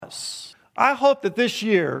I hope that this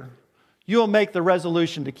year you'll make the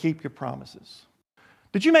resolution to keep your promises.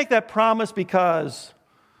 Did you make that promise because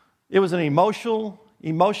it was an emotional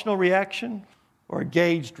reaction or a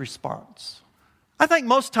gauged response? I think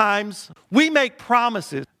most times we make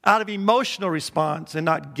promises out of emotional response and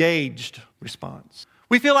not gauged response.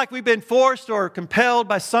 We feel like we've been forced or compelled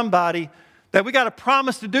by somebody that we got to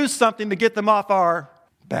promise to do something to get them off our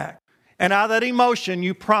back. And out of that emotion,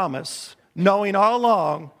 you promise, knowing all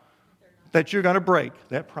along that you're going to break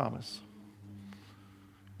that promise.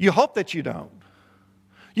 You hope that you don't.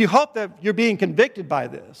 You hope that you're being convicted by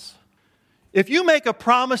this. If you make a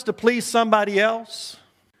promise to please somebody else,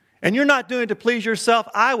 and you're not doing it to please yourself,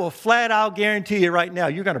 I will flat out guarantee you right now,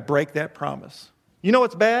 you're going to break that promise. You know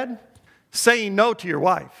what's bad? Saying no to your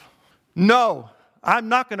wife. No, I'm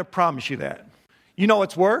not going to promise you that. You know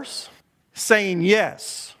what's worse? Saying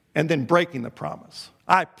yes and then breaking the promise.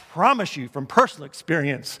 I promise you from personal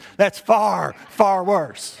experience, that's far, far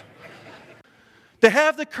worse. To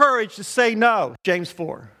have the courage to say no, James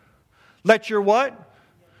 4. Let your what?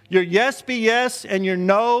 Your yes be yes and your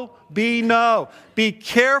no be no. Be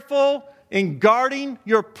careful in guarding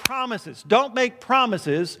your promises. Don't make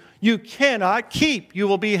promises you cannot keep. You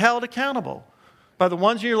will be held accountable by the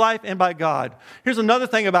ones in your life and by God. Here's another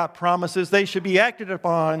thing about promises. They should be acted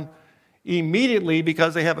upon immediately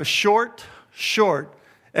because they have a short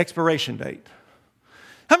expiration date.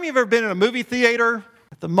 How many of you have ever been in a movie theater?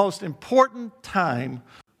 At the most important time,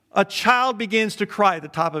 a child begins to cry at the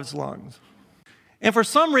top of his lungs. And for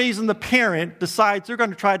some reason, the parent decides they're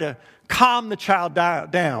going to try to calm the child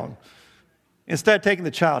down instead of taking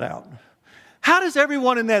the child out. How does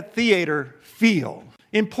everyone in that theater feel?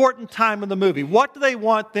 Important time in the movie. What do they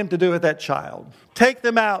want them to do with that child? Take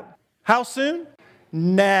them out. How soon?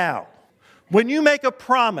 Now. When you make a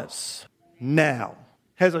promise, now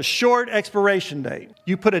has a short expiration date.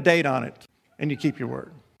 You put a date on it and you keep your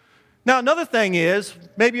word. Now, another thing is,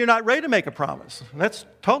 maybe you're not ready to make a promise. That's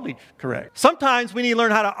totally correct. Sometimes we need to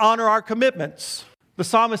learn how to honor our commitments. The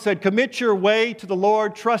psalmist said, commit your way to the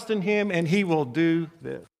Lord, trust in Him, and He will do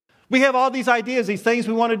this. We have all these ideas, these things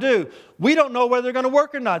we want to do. We don't know whether they're going to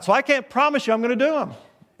work or not, so I can't promise you I'm going to do them.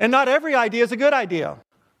 And not every idea is a good idea.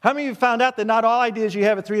 How many of you found out that not all ideas you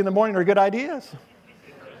have at 3 in the morning are good ideas?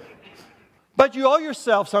 But you owe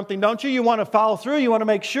yourself something, don't you? You want to follow through. You want to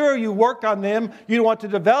make sure you work on them. You want to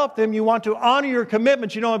develop them. You want to honor your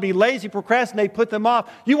commitments. You don't want to be lazy, procrastinate, put them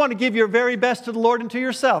off. You want to give your very best to the Lord and to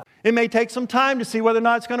yourself. It may take some time to see whether or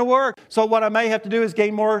not it's going to work. So what I may have to do is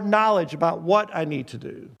gain more knowledge about what I need to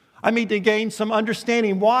do. I need to gain some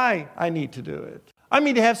understanding why I need to do it. I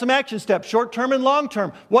need to have some action steps, short-term and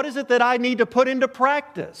long-term. What is it that I need to put into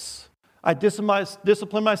practice? I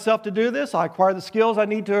discipline myself to do this. I acquire the skills I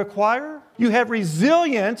need to acquire. You have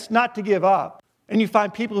resilience not to give up. And you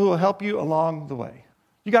find people who will help you along the way.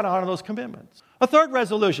 You got to honor those commitments. A third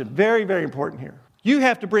resolution, very, very important here. You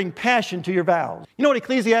have to bring passion to your vows. You know what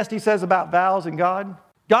Ecclesiastes says about vows and God?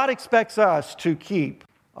 God expects us to keep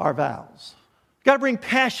our vows. You've got to bring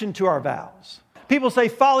passion to our vows. People say,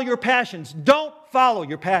 follow your passions. Don't follow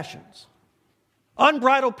your passions.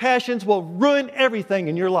 Unbridled passions will ruin everything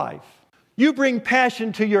in your life. You bring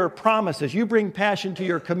passion to your promises. You bring passion to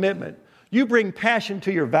your commitment. You bring passion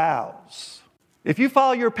to your vows. If you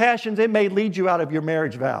follow your passions, it may lead you out of your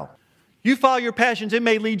marriage vow. You follow your passions, it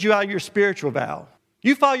may lead you out of your spiritual vow.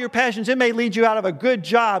 You follow your passions, it may lead you out of a good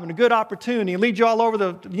job and a good opportunity and lead you all over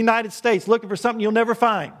the United States looking for something you'll never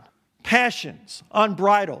find. Passions,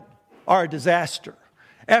 unbridled, are a disaster.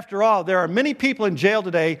 After all, there are many people in jail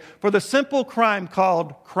today for the simple crime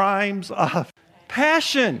called crimes of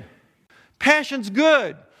passion. Passion's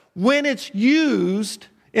good when it's used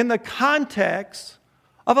in the context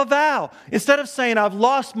of a vow. Instead of saying, I've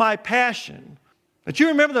lost my passion, that you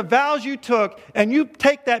remember the vows you took and you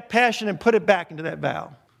take that passion and put it back into that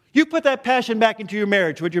vow. You put that passion back into your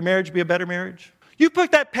marriage. Would your marriage be a better marriage? You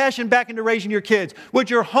put that passion back into raising your kids. Would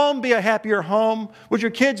your home be a happier home? Would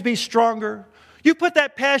your kids be stronger? You put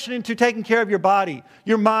that passion into taking care of your body,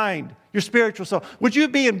 your mind, your spiritual soul. Would you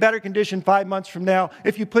be in better condition 5 months from now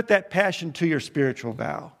if you put that passion to your spiritual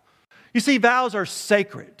vow? You see, vows are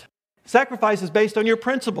sacred. Sacrifice is based on your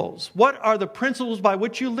principles. What are the principles by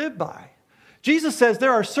which you live by? Jesus says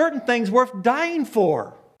there are certain things worth dying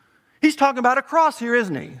for. He's talking about a cross here,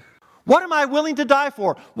 isn't he? What am I willing to die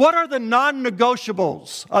for? What are the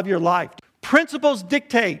non-negotiables of your life? Principles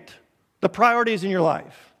dictate the priorities in your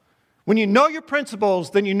life. When you know your principles,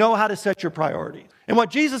 then you know how to set your priorities. And what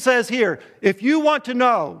Jesus says here, if you want to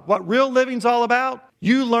know what real living's all about,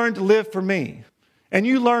 you learn to live for me. And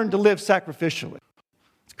you learn to live sacrificially.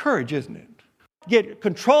 It's courage, isn't it? get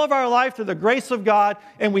control of our life through the grace of God,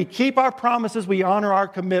 and we keep our promises, we honor our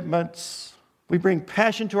commitments, we bring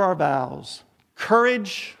passion to our vows,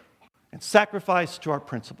 courage and sacrifice to our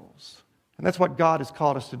principles. And that's what God has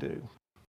called us to do.